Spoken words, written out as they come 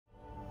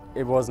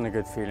It wasn't a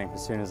good feeling.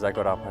 As soon as I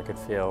got up, I could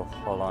feel,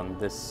 hold on,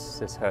 this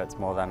hurts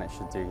more than it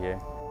should do here.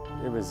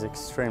 It was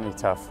extremely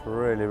tough,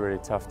 really, really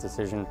tough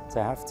decision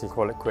to have to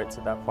call it quits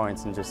at that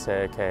point and just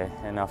say, okay,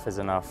 enough is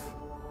enough.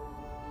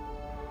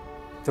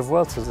 The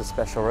Vuelta is a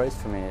special race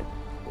for me.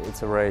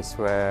 It's a race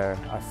where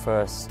I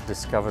first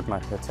discovered my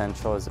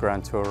potential as a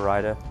Grand Tour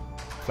rider.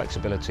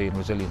 Flexibility and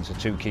resilience are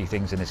two key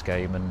things in this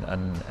game,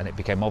 and it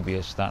became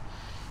obvious that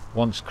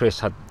once Chris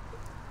had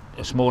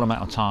a small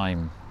amount of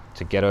time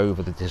to get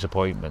over the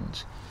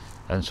disappointment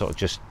and sort of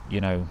just,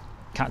 you know,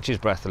 catch his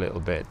breath a little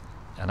bit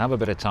and have a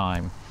bit of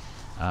time,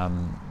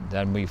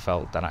 then we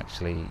felt that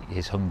actually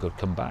his hunger would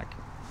come back,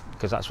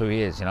 because that's who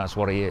he is, you know, that's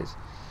what he is.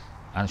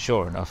 And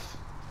sure enough,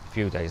 a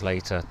few days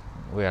later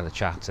we had a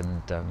chat,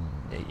 and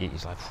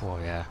he's like, oh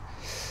yeah,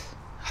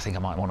 I think I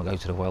might want to go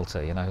to the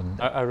Vuelta, you know.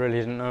 I really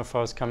didn't know if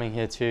I was coming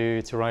here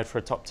to ride for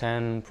a top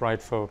 10,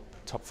 ride for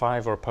top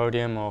 5 or a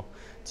podium, or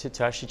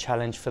to actually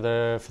challenge for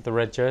the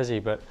red jersey.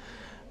 But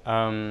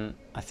I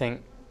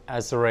think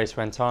as the race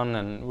went on,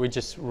 and we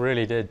just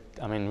really did,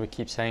 I mean, we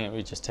keep saying it,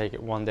 we just take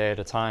it one day at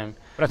a time.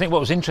 But I think what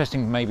was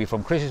interesting maybe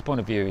from Chris's point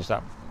of view is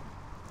that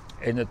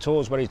in the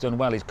tours where he's done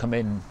well, he's come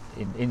in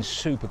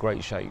super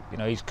great shape. You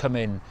know, he's come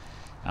in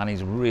and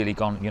he's really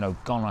gone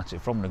at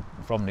it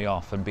from the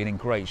off and been in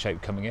great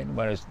shape coming in.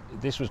 Whereas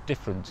this was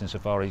different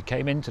insofar as he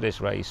came into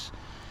this race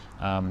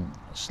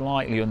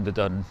slightly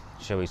underdone,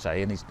 shall we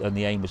say, and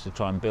the aim was to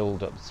try and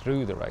build up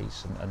through the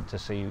race and to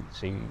see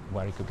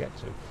where he could get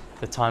to.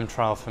 The time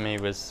trial for me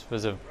was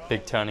a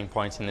big turning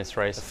point in this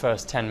race. The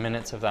first 10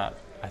 minutes of that,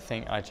 I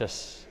think I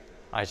just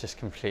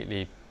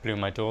completely blew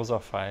my doors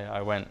off.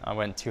 I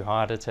went too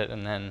hard at it,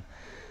 and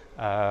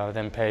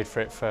then paid for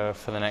it for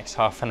the next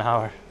half an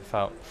hour. I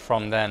felt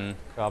from then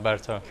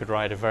Alberto could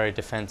ride a very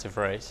defensive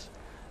race,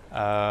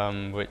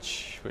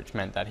 which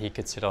meant that he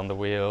could sit on the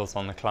wheels,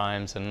 on the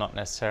climbs, and not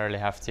necessarily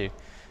have to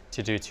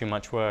do too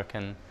much work,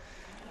 and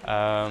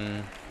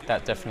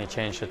that definitely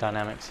changed the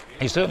dynamics.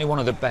 He's certainly one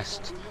of the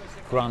best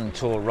Grand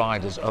Tour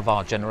riders of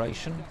our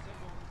generation.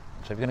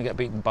 So if you're going to get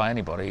beaten by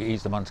anybody,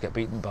 he's the man to get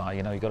beaten by.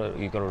 You know, you've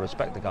got to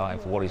respect the guy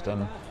for what he's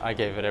done. I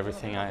gave it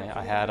everything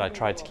I had. I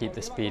tried to keep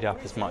the speed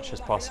up as much as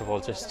possible,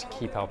 just to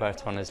keep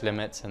Alberto on his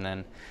limits. And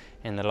then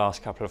in the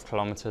last couple of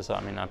kilometers, I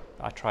mean,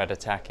 I tried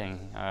attacking.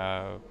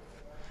 I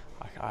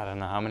don't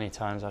know how many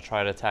times I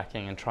tried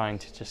attacking and trying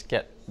to just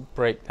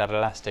break that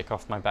elastic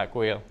off my back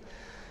wheel.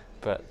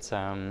 But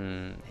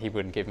he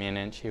wouldn't give me an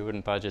inch, he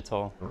wouldn't budge at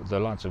all. The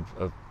lads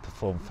have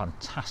performed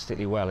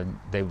fantastically well, and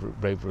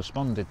they've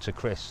responded to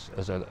Chris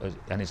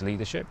and his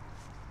leadership.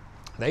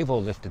 They've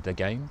all lifted their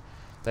game,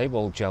 they've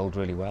all gelled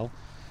really well,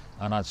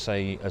 and I'd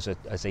say as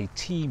a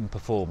team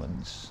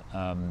performance,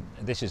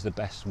 this is the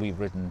best we've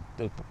ridden,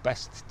 the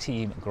best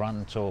team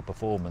Grand Tour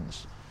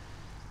performance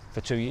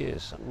for 2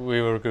 years.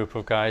 We were a group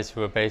of guys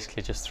who were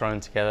basically just thrown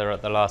together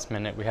at the last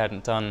minute. We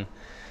hadn't done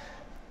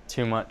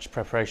too much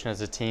preparation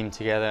as a team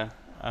together,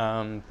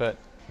 but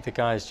the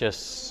guys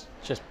just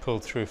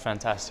pulled through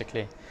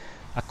fantastically.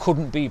 I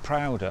couldn't be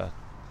prouder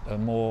or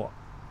more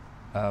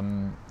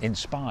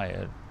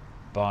inspired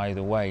by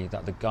the way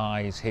that the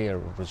guys here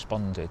have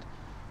responded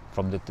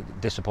from the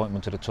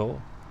disappointment of the Tour.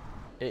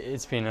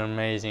 It's been an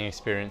amazing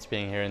experience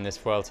being here in this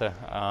Vuelta.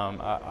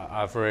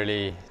 I've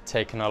really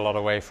taken a lot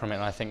away from it,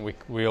 and I think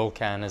we all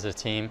can as a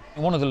team.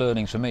 One of the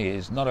learnings for me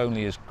is not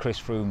only has Chris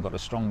Froome got the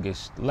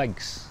strongest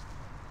legs,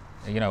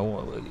 you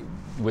know,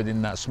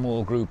 within that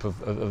small group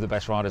of the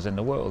best riders in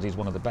the world, he's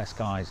one of the best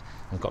guys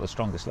and got the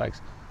strongest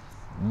legs.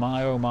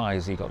 My oh my,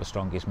 has he got the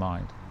strongest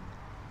mind.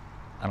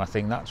 And I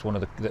think that's one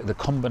of the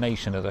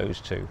combination of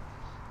those two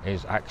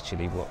is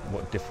actually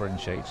what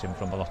differentiates him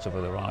from a lot of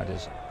other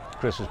riders.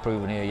 Chris has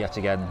proven here yet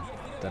again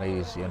that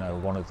he's, you know,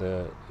 one of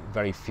the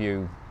very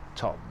few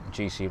top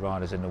GC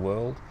riders in the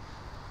world.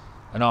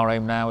 And our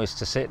aim now is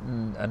to sit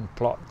and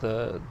plot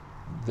the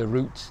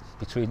route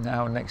between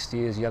now and next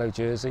year's yellow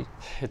jersey.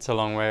 It's a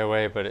long way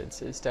away, but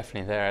it's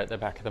definitely there at the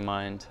back of the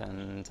mind,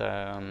 and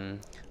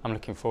I'm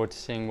looking forward to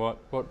seeing what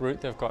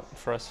route they've got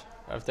for us.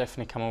 I've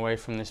definitely come away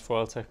from this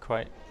Vuelta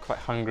quite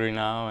hungry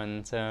now,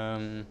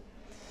 and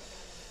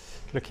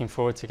looking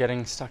forward to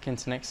getting stuck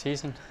into next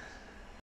season.